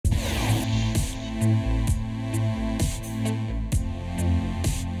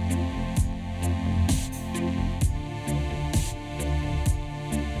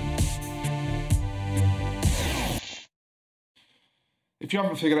If you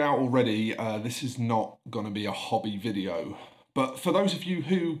haven't figured it out already, this is not going to be a hobby video. But for those of you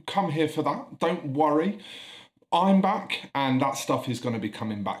who come here for that, don't worry. I'm back and that stuff is going to be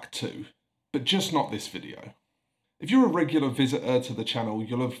coming back too. But just not this video. If you're a regular visitor to the channel,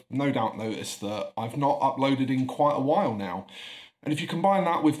 you'll have no doubt noticed that I've not uploaded in quite a while now. And if you combine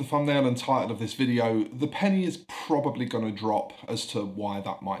that with the thumbnail and title of this video, the penny is probably going to drop as to why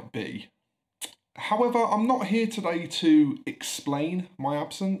that might be. However, I'm not here today to explain my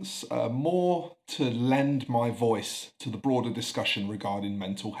absence, more to lend my voice to the broader discussion regarding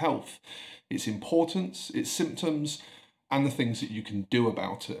mental health, its importance, its symptoms, and the things that you can do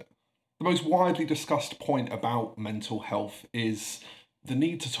about it. The most widely discussed point about mental health is the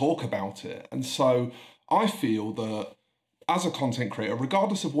need to talk about it. And so I feel that as a content creator,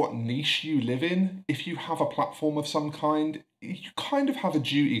 regardless of what niche you live in, if you have a platform of some kind, you kind of have a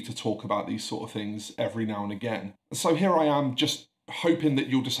duty to talk about these sort of things every now and again. So here I am, just hoping that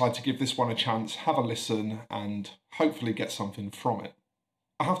you'll decide to give this one a chance, have a listen, and hopefully get something from it.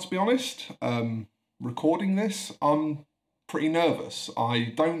 I have to be honest, recording this, I'm pretty nervous.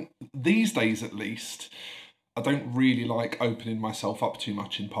 These days at least, I don't really like opening myself up too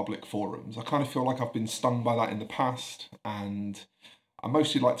much in public forums. I kind of feel like I've been stung by that in the past, and I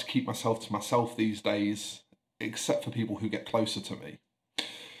mostly like to keep myself to myself these days, except for people who get closer to me.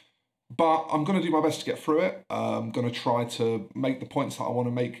 But I'm going to do my best to get through it. I'm going to try to make the points that I want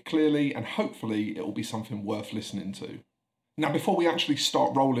to make clearly, and hopefully it will be something worth listening to. Now, before we actually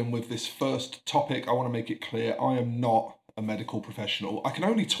start rolling with this first topic, I want to make it clear I am not a medical professional. I can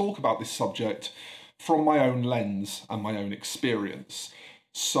only talk about this subject from my own lens and my own experience.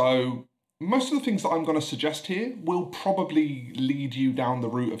 So most of the things that I'm going to suggest here will probably lead you down the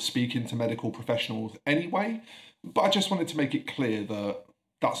route of speaking to medical professionals anyway, but I just wanted to make it clear that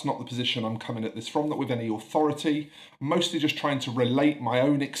that's not the position I'm coming at this from, not with any authority. I'm mostly just trying to relate my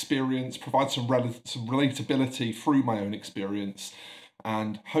own experience, provide some relatability through my own experience,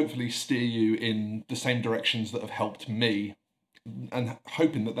 and hopefully steer you in the same directions that have helped me, and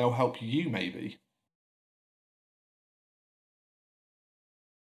hoping that they'll help you maybe.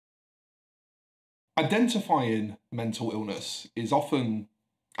 Identifying mental illness is often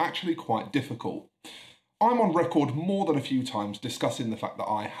actually quite difficult. I'm on record more than a few times discussing the fact that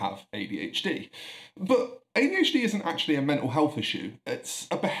I have ADHD. But ADHD isn't actually a mental health issue, it's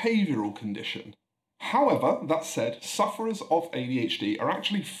a behavioural condition. However, that said, sufferers of ADHD are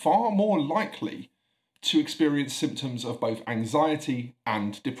actually far more likely to experience symptoms of both anxiety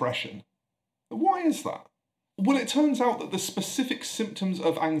and depression. Why is that? Well, it turns out that the specific symptoms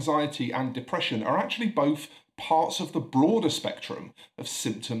of anxiety and depression are actually both parts of the broader spectrum of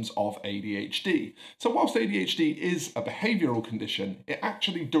symptoms of ADHD. So whilst ADHD is a behavioural condition, it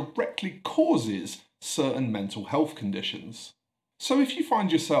actually directly causes certain mental health conditions. So if you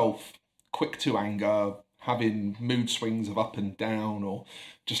find yourself quick to anger, having mood swings of up and down, or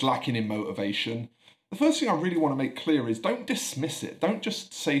just lacking in motivation, the first thing I really want to make clear is don't dismiss it. Don't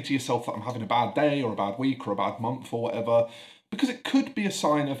just say to yourself that I'm having a bad day or a bad week or a bad month or whatever, because it could be a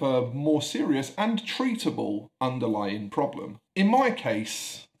sign of a more serious and treatable underlying problem. In my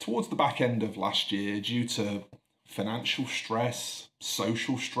case, towards the back end of last year, due to financial stress,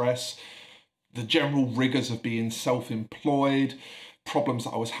 social stress, the general rigours of being self-employed, problems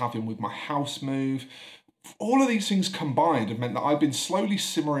that I was having with my house move, all of these things combined have meant that I've been slowly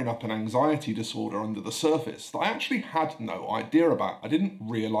simmering up an anxiety disorder under the surface that I actually had no idea about. I didn't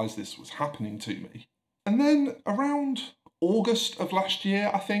realise this was happening to me. And then around August of last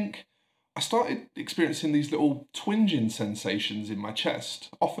year, I think, I started experiencing these little twinging sensations in my chest,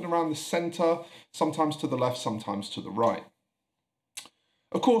 often around the centre, sometimes to the left, sometimes to the right.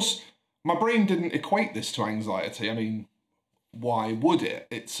 Of course, my brain didn't equate this to anxiety. I mean, why would it?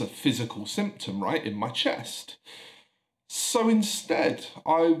 It's a physical symptom, right, in my chest. So instead,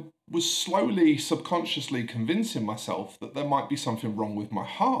 I was slowly, subconsciously convincing myself that there might be something wrong with my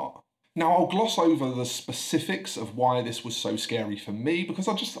heart. Now, I'll gloss over the specifics of why this was so scary for me, because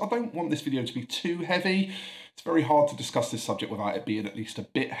I don't want this video to be too heavy. It's very hard to discuss this subject without it being at least a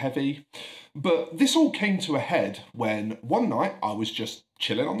bit heavy. But this all came to a head when one night I was just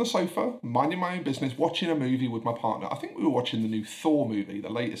chilling on the sofa, minding my own business, watching a movie with my partner. I think we were watching the new Thor movie, the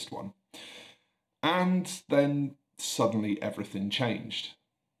latest one. And then suddenly everything changed.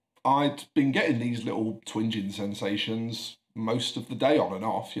 I'd been getting these little twinging sensations most of the day on and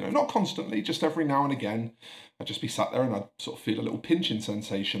off, not constantly, just every now and again. I'd just be sat there and I'd sort of feel a little pinching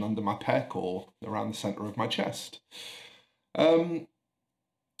sensation under my pec or around the centre of my chest.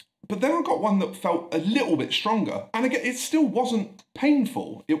 But then I got one that felt a little bit stronger. And again, it still wasn't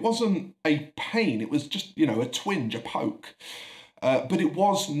painful. It wasn't a pain. It was just, a twinge, a poke. but it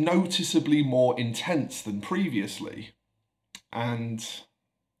was noticeably more intense than previously. And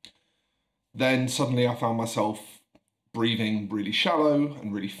then suddenly I found myself breathing really shallow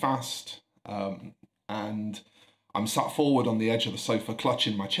and really fast. And I'm sat forward on the edge of the sofa,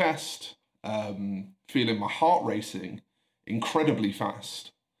 clutching my chest, feeling my heart racing incredibly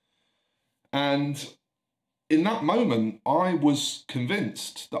fast. And in that moment, I was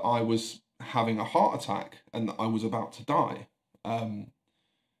convinced that I was having a heart attack and that I was about to die.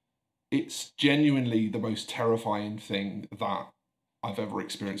 It's genuinely the most terrifying thing that I've ever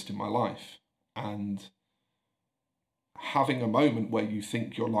experienced in my life. And having a moment where you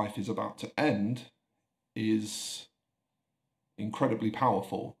think your life is about to end is incredibly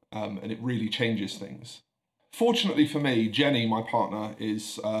powerful, and it really changes things. Fortunately for me, Jenny, my partner,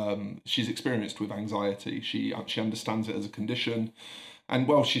 is she's experienced with anxiety. She understands it as a condition, and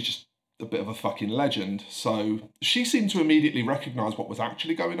well, she's just a bit of a fucking legend. So she seemed to immediately recognise what was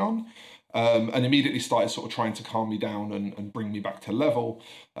actually going on, and immediately started sort of trying to calm me down and bring me back to level.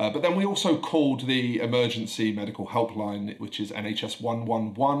 But then we also called the emergency medical helpline, which is NHS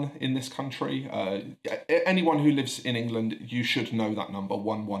 111 in this country. Anyone who lives in England, you should know that number,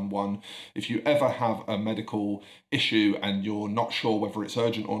 111. If you ever have a medical issue and you're not sure whether it's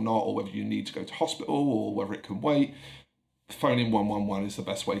urgent or not, or whether you need to go to hospital or whether it can wait, phoning 111 is the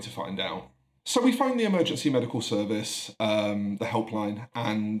best way to find out. So we phoned the emergency medical service, the helpline,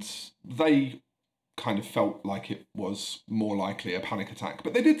 and they kind of felt like it was more likely a panic attack.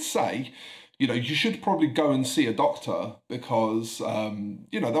 But they did say, you know, you should probably go and see a doctor because,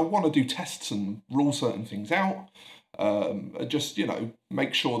 you know, they'll want to do tests and rule certain things out. Just, you know,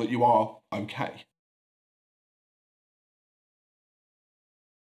 make sure that you are okay.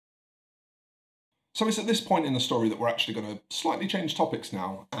 So it's at this point in the story that we're actually going to slightly change topics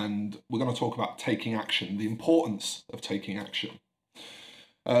now, and we're going to talk about taking action, the importance of taking action.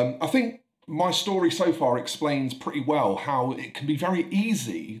 I think my story so far explains pretty well how it can be very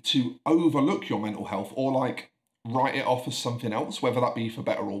easy to overlook your mental health or like write it off as something else, whether that be for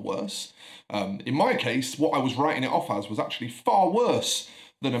better or worse. In my case, what I was writing it off as was actually far worse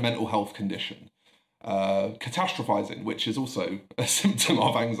than a mental health condition. Catastrophizing, which is also a symptom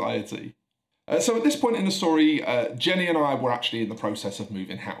of anxiety. So at this point in the story, Jenny and I were actually in the process of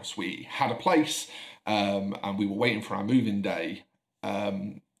moving house. We had a place and we were waiting for our moving day.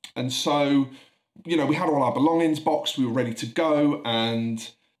 And so, you know, we had all our belongings boxed, we were ready to go. And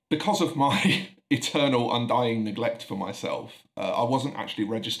because of my eternal undying neglect for myself, I wasn't actually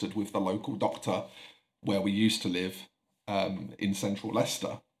registered with the local doctor where we used to live in central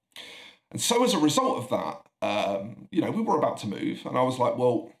Leicester. And so as a result of that, you know, we were about to move and I was like,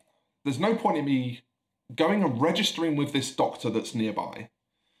 well, there's no point in me going and registering with this doctor that's nearby.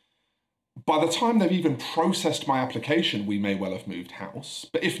 By the time they've even processed my application, we may well have moved house.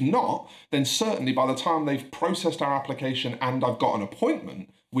 But if not, then certainly by the time they've processed our application and I've got an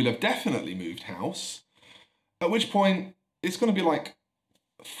appointment, we'll have definitely moved house. At which point, it's going to be like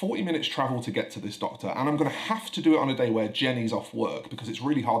 40 minutes travel to get to this doctor. And I'm going to have to do it on a day where Jenny's off work because it's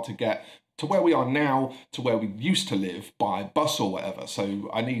really hard to get to where we are now, to where we used to live by bus or whatever. So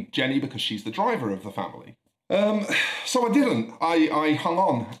I need Jenny because she's the driver of the family. So I didn't. I hung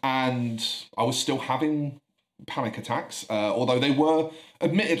on and I was still having panic attacks, although they were,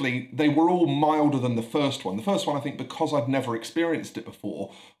 admittedly, they were all milder than the first one. The first one, I think, because I'd never experienced it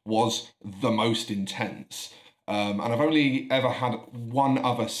before, was the most intense. And I've only ever had one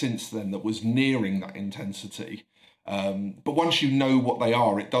other since then that was nearing that intensity. But once you know what they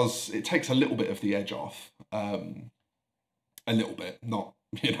are, it takes a little bit of the edge off. A little bit, not,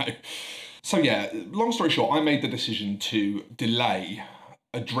 you know. So yeah, long story short, I made the decision to delay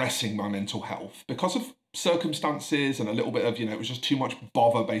addressing my mental health because of circumstances and a little bit of, you know, it was just too much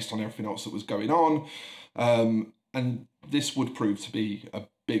bother based on everything else that was going on. And this would prove to be a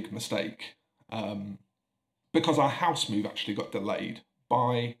big mistake because our house move actually got delayed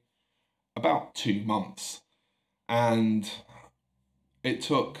by about 2 months. And it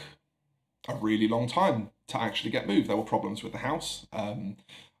took a really long time to actually get moved. There were problems with the house.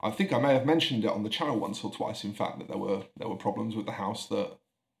 I think I may have mentioned it on the channel once or twice, in fact, that there were problems with the house that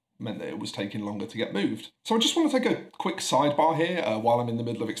meant that it was taking longer to get moved. So I just want to take a quick sidebar here while I'm in the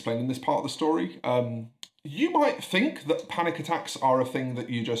middle of explaining this part of the story. You might think that panic attacks are a thing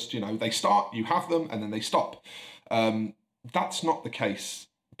that you just, you know, they start, you have them, and then they stop. That's not the case.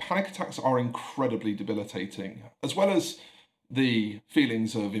 Panic attacks are incredibly debilitating, as well as the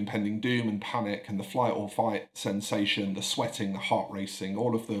feelings of impending doom and panic and the flight or fight sensation, the sweating, the heart racing,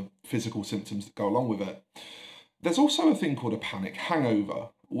 all of the physical symptoms that go along with it. There's also a thing called a panic hangover,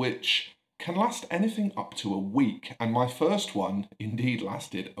 which can last anything up to a week. And my first one indeed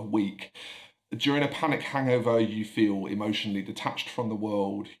lasted a week. During a panic hangover, you feel emotionally detached from the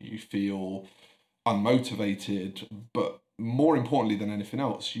world, you feel unmotivated, but more importantly than anything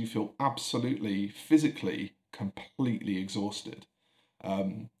else, you feel absolutely physically completely exhausted.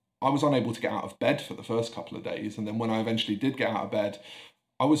 I was unable to get out of bed for the first couple of days, and then when I eventually did get out of bed,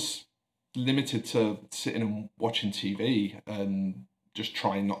 I was limited to sitting and watching TV and just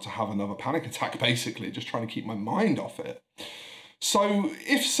trying not to have another panic attack, basically, just trying to keep my mind off it. So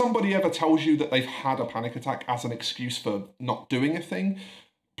if somebody ever tells you that they've had a panic attack as an excuse for not doing a thing,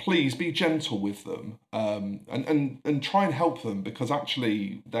 please be gentle with them, and try and help them, because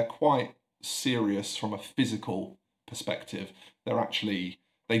actually they're quite serious from a physical perspective.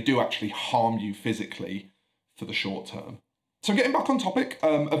 They do actually harm you physically for the short term. So getting back on topic,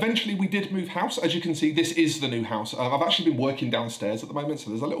 eventually we did move house. As you can see, this is the new house. I've actually been working downstairs at the moment, so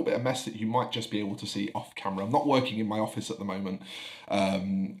there's a little bit of mess that you might just be able to see off camera. I'm not working in my office at the moment,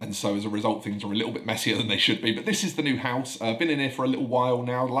 and so as a result, things are a little bit messier than they should be. But this is the new house. I've been in here for a little while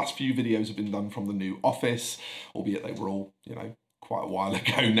now. The last few videos have been done from the new office, albeit they were all, quite a while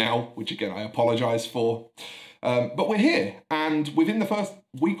ago now, which again, I apologise for. But we're here, and within the first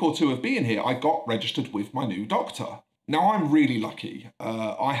week or two of being here, I got registered with my new doctor. Now, I'm really lucky.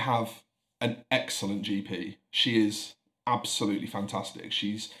 I have an excellent GP. She is absolutely fantastic.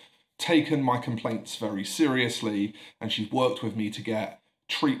 She's taken my complaints very seriously, and she's worked with me to get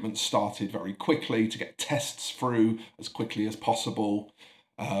treatment started very quickly, to get tests through as quickly as possible.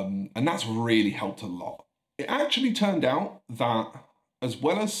 And that's really helped a lot. It actually turned out that, as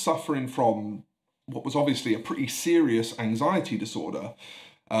well as suffering from what was obviously a pretty serious anxiety disorder,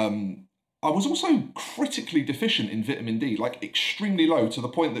 I was also critically deficient in vitamin D, like extremely low, to the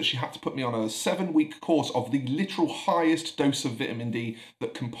point that she had to put me on a 7-week course of the literal highest dose of vitamin D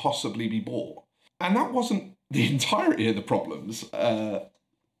that can possibly be bought. And that wasn't the entirety of the problems.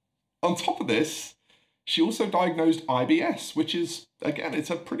 On top of this, she also diagnosed IBS, which is, again, it's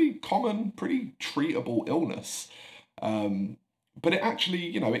a pretty common, pretty treatable illness. But it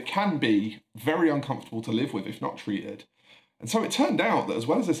actually, it can be very uncomfortable to live with if not treated. And so it turned out that as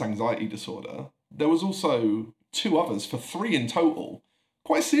well as this anxiety disorder, there was also 2 others, for 3 in total,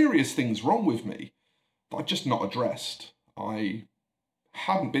 quite serious things wrong with me that I'd just not addressed. I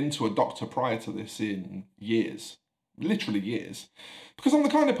hadn't been to a doctor prior to this in years, literally years, because I'm the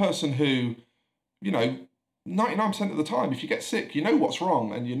kind of person who, 99% of the time, if you get sick, you know what's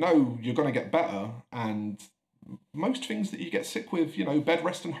wrong and you know you're going to get better. And most things that you get sick with, bed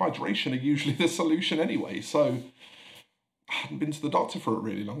rest and hydration are usually the solution anyway. So I hadn't been to the doctor for a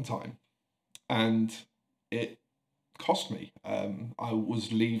really long time, and it cost me. I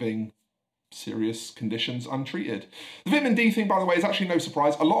was leaving serious conditions untreated. The vitamin D thing, by the way, is actually no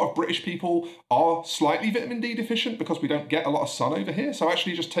surprise. A lot of British people are slightly vitamin D deficient because we don't get a lot of sun over here. So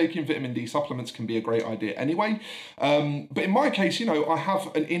actually just taking vitamin D supplements can be a great idea anyway. But in my case, I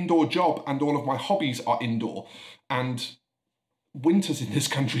have an indoor job and all of my hobbies are indoor. And winters in this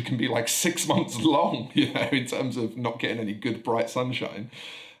country can be like 6 months long, in terms of not getting any good bright sunshine.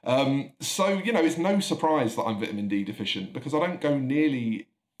 So, it's no surprise that I'm vitamin D deficient, because I don't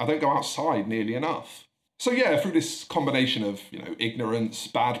go outside nearly enough. So yeah, through this combination of, ignorance,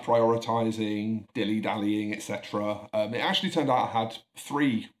 bad prioritizing, dilly-dallying, etc., it actually turned out I had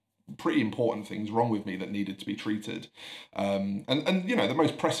 3 pretty important things wrong with me that needed to be treated. And the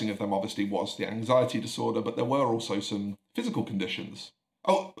most pressing of them obviously was the anxiety disorder, but there were also some physical conditions.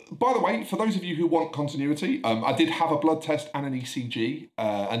 Oh, by the way, for those of you who want continuity, I did have a blood test and an ECG,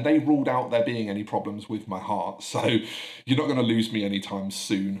 and they ruled out there being any problems with my heart. So you're not going to lose me anytime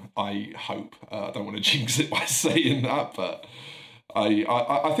soon, I hope. I don't want to jinx it by saying that, but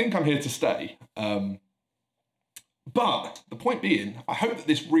I think I'm here to stay. But the point being, I hope that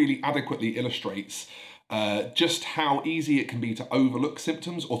this really adequately illustrates just how easy it can be to overlook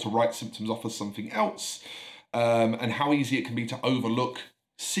symptoms or to write symptoms off as something else, and how easy it can be to overlook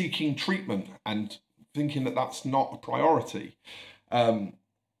seeking treatment and thinking that that's not a priority.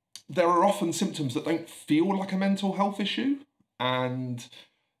 There are often symptoms that don't feel like a mental health issue, and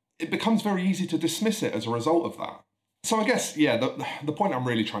it becomes very easy to dismiss it as a result of that. So I guess, yeah, the point I'm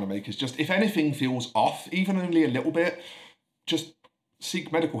really trying to make is just, if anything feels off, even only a little bit, just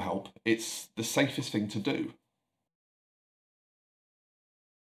seek medical help. It's the safest thing to do.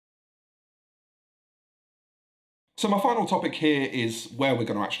 So my final topic here is where we're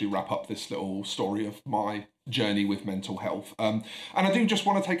going to actually wrap up this little story of my journey with mental health. And I do just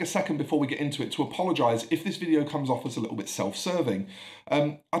want to take a second before we get into it to apologise if this video comes off as a little bit self-serving.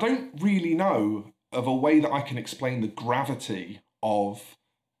 I don't really know of a way that I can explain the gravity of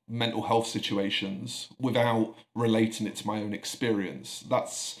mental health situations without relating it to my own experience.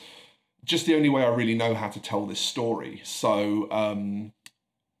 That's just the only way I really know how to tell this story. So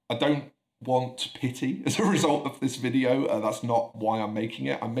I don't want pity as a result of this video. That's not why I'm making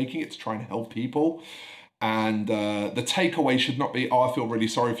it. I'm making it to try and help people. And the takeaway should not be, oh, I feel really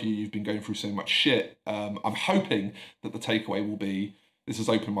sorry for you, you've been going through so much shit. I'm hoping that the takeaway will be, this has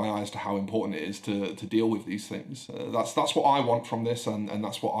opened my eyes to how important it is to deal with these things. That's what I want from this, and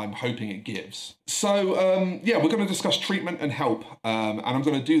that's what I'm hoping it gives. So yeah, we're going to discuss treatment and help, and I'm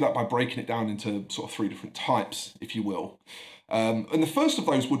going to do that by breaking it down into sort of 3 different types, if you will. And the first of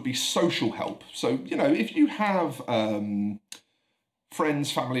those would be social help. So, you know, if you have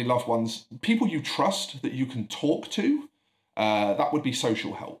friends, family, loved ones, people you trust that you can talk to, that would be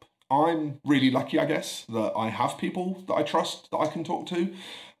social help. I'm really lucky, I guess, that I have people that I trust that I can talk to.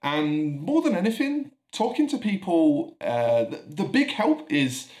 And more than anything, talking to people, the big help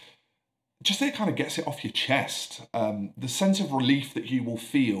is just that it kind of gets it off your chest. The sense of relief that you will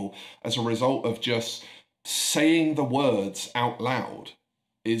feel as a result of just saying the words out loud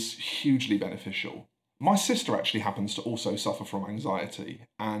is hugely beneficial. My sister actually happens to also suffer from anxiety,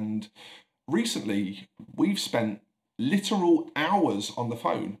 and recently we've spent literal hours on the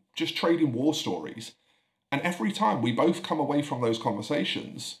phone just trading war stories, and every time we both come away from those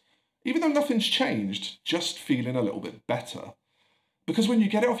conversations, even though nothing's changed, just feeling a little bit better. Because when you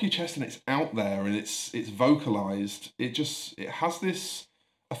get it off your chest and it's out there and it's vocalized, it has this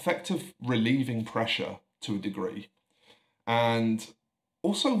effect of relieving pressure to a degree. And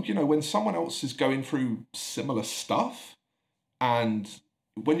also, you know, when someone else is going through similar stuff, and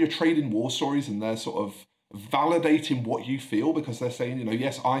when you're trading war stories and they're sort of validating what you feel because they're saying, you know,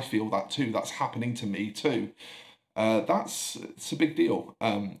 yes, I feel that too, that's happening to me too, it's a big deal,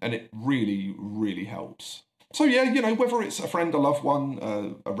 and it really, really helps. So yeah, you know, whether it's a friend, a loved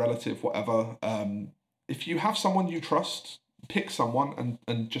one, a relative, whatever, if you have someone you trust, pick someone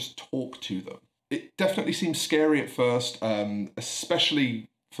and just talk to them. It definitely seems scary at first, especially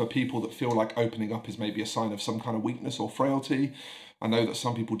for people that feel like opening up is maybe a sign of some kind of weakness or frailty. I know that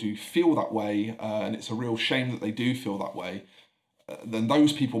some people do feel that way, and it's a real shame that they do feel that way. Then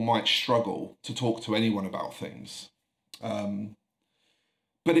those people might struggle to talk to anyone about things.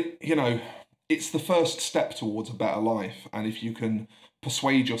 But you know, it's the first step towards a better life, and if you can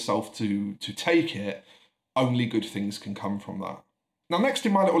persuade yourself to take it, only good things can come from that. Now, next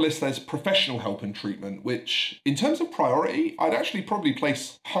in my little list, there's professional help and treatment, which in terms of priority, I'd actually probably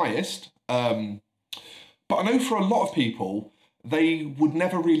place highest. But I know for a lot of people, they would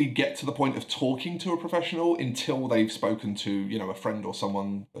never really get to the point of talking to a professional until they've spoken to, you know, a friend or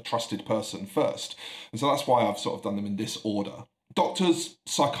someone, a trusted person first. And so that's why I've sort of done them in this order. Doctors,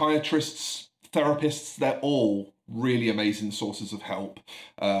 psychiatrists, therapists, they're all really amazing sources of help.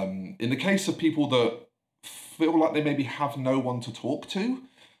 In the case of people that feel like they maybe have no one to talk to,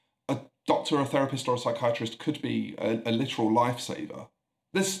 a doctor, a therapist, or a psychiatrist could be a literal lifesaver.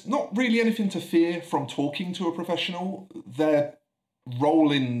 There's not really anything to fear from talking to a professional. Their role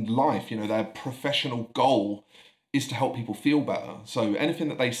in life, you know, their professional goal is to help people feel better. So anything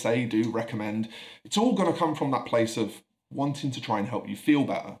that they say, do, recommend, it's all going to come from that place of wanting to try and help you feel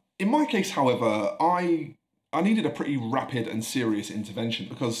better. In my case, however, I needed a pretty rapid and serious intervention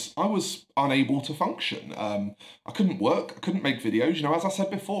because I was unable to function. I couldn't work, I couldn't make videos. You know, as I said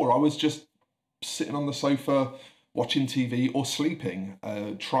before, I was just sitting on the sofa, watching TV or sleeping,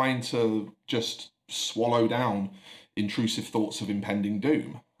 trying to just swallow down intrusive thoughts of impending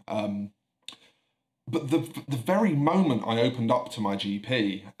doom. But the very moment I opened up to my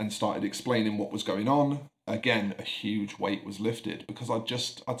GP and started explaining what was going on, again, a huge weight was lifted because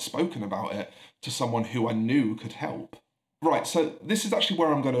I'd spoken about it to someone who I knew could help. Right, so this is actually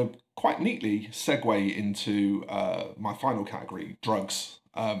where I'm going to quite neatly segue into my final category, drugs.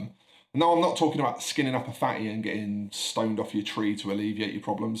 No, I'm not talking about skinning up a fatty and getting stoned off your tree to alleviate your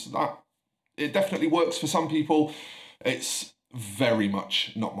problems. It definitely works for some people. It's very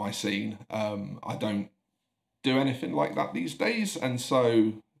much not my scene. I don't do anything like that these days, and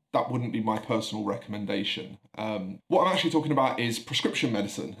so that wouldn't be my personal recommendation. What I'm actually talking about is prescription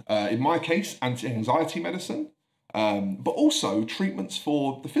medicine. In my case, anti-anxiety medicine, but also treatments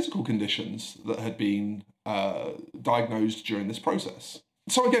for the physical conditions that had been diagnosed during this process.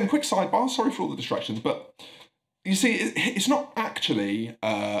 So again, quick sidebar, sorry for all the distractions, but you see, it's not actually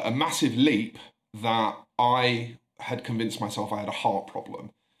a massive leap that I had convinced myself I had a heart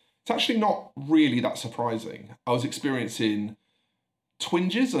problem. It's actually not really that surprising. I was experiencing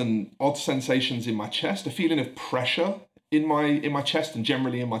twinges and odd sensations in my chest, a feeling of pressure in my chest and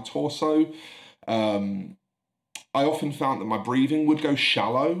generally in my torso. I often found that my breathing would go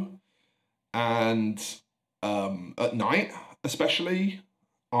shallow, and at night especially,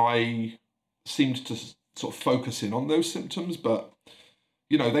 I seemed to sort of focus in on those symptoms, but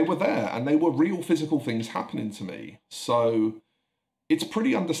you know, they were there and they were real physical things happening to me. So it's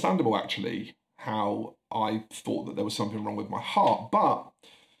pretty understandable actually how I thought that there was something wrong with my heart. But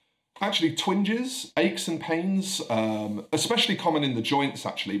actually twinges, aches and pains, especially common in the joints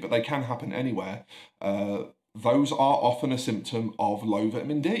actually, but they can happen anywhere. Those are often a symptom of low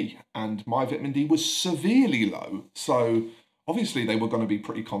vitamin D, and my vitamin D was severely low. So obviously they were going to be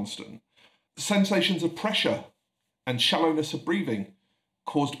pretty constant. Sensations of pressure and shallowness of breathing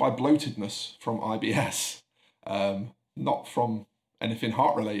caused by bloatedness from IBS, not from anything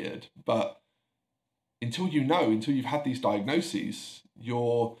heart related, but until you've had these diagnoses,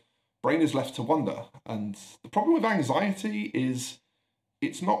 your brain is left to wonder. And the problem with anxiety is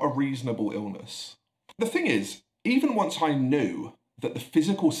it's not a reasonable illness. The thing is, even once I knew that the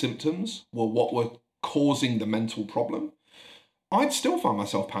physical symptoms were what were causing the mental problem, I'd still find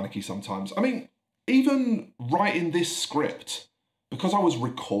myself panicky sometimes. I mean, even writing this script, because I was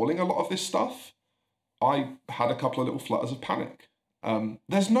recalling a lot of this stuff, I had a couple of little flutters of panic.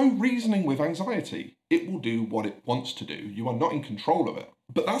 There's no reasoning with anxiety. It will do what it wants to do. You are not in control of it.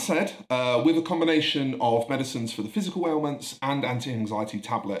 But that said, with a combination of medicines for the physical ailments and anti-anxiety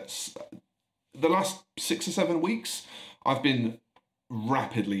tablets, the last 6 or 7 weeks, I've been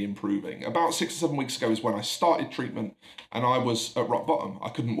rapidly improving. About 6 or 7 weeks ago is when I started treatment and I was at rock bottom. I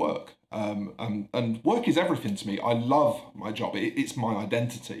couldn't work. And work is everything to me. I love my job. It's my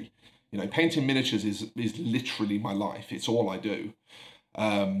identity. You know, painting miniatures is literally my life. It's all I do.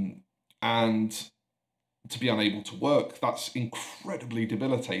 And to be unable to work, that's incredibly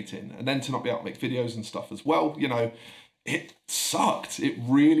debilitating. And then to not be able to make videos and stuff as well, you know, it sucked. It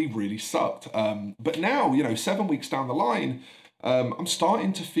really, really sucked. But now, you know, 7 weeks down the line, I'm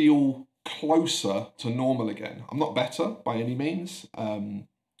starting to feel closer to normal again. I'm not better by any means,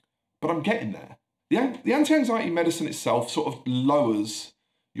 but I'm getting there. The anti-anxiety medicine itself sort of lowers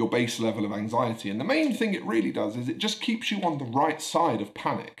your base level of anxiety. And the main thing it really does is it just keeps you on the right side of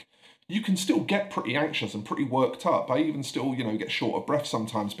panic. You can still get pretty anxious and pretty worked up. I even still, you know, get short of breath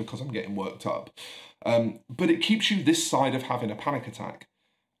sometimes because I'm getting worked up. But it keeps you this side of having a panic attack.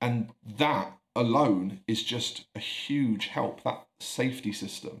 And that alone is just a huge help, that safety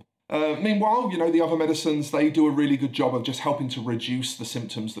system. Meanwhile, you know, the other medicines, they do a really good job of just helping to reduce the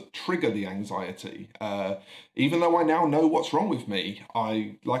symptoms that trigger the anxiety. Even though I now know what's wrong with me,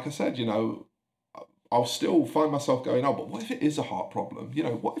 like I said, you know, I'll still find myself going, oh, but what if it is a heart problem? You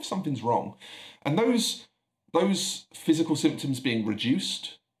know, what if something's wrong? And those physical symptoms being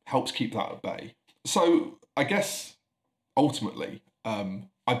reduced helps keep that at bay. So I guess ultimately,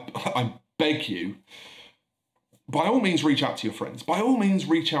 I beg you, by all means, reach out to your friends. By all means,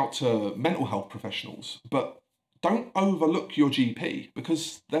 reach out to mental health professionals. But don't overlook your GP,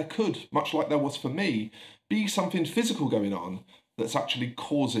 because there could, much like there was for me, be something physical going on that's actually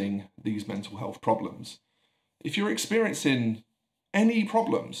causing these mental health problems. If you're experiencing any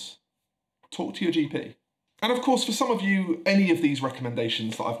problems, talk to your GP. And of course, for some of you, any of these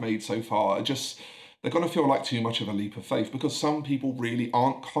recommendations that I've made so far are they're going to feel like too much of a leap of faith, because some people really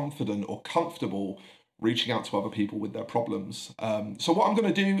aren't confident or comfortable reaching out to other people with their problems. So what I'm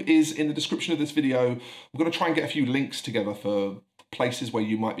going to do is, in the description of this video, I'm going to try and get a few links together for places where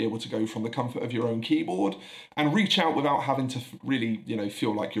you might be able to go from the comfort of your own keyboard and reach out without having to really, you know,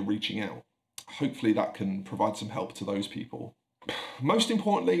 feel like you're reaching out. Hopefully that can provide some help to those people. Most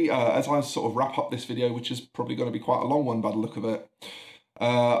importantly, as I sort of wrap up this video, which is probably going to be quite a long one by the look of it,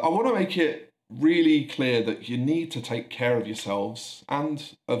 I want to make it really clear that you need to take care of yourselves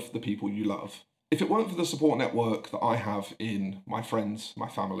and of the people you love. If it weren't for the support network that I have in my friends, my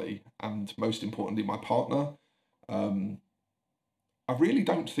family, and most importantly, my partner, I really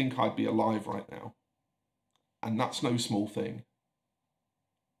don't think I'd be alive right now. And that's no small thing.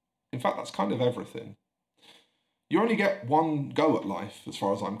 In fact, that's kind of everything. You only get one go at life, as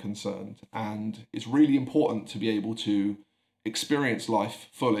far as I'm concerned, and it's really important to be able to experience life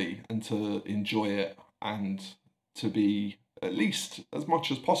fully and to enjoy it, and to be, at least as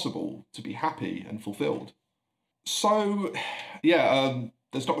much as possible, to be happy and fulfilled. So, yeah,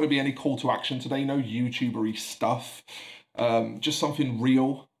 there's not going to be any call to action today, no YouTuber-y stuff, just something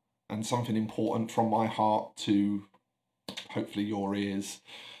real and something important from my heart to hopefully your ears.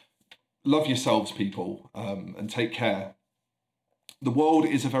 Love yourselves, people, and take care. The world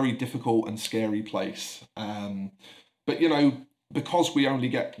is a very difficult and scary place, but, you know, because we only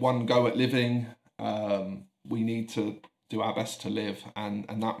get one go at living, we need to do our best to live,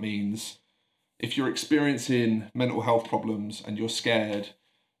 and that means If you're experiencing mental health problems and you're scared,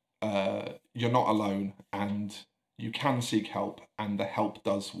 you're not alone, and you can seek help, and the help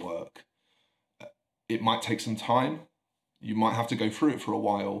does work. It might take some time. You might have to go through it for a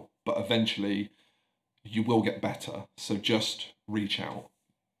while, but eventually you will get better. So just reach out.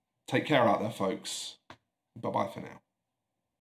 Take care out there, folks. Bye-bye for now.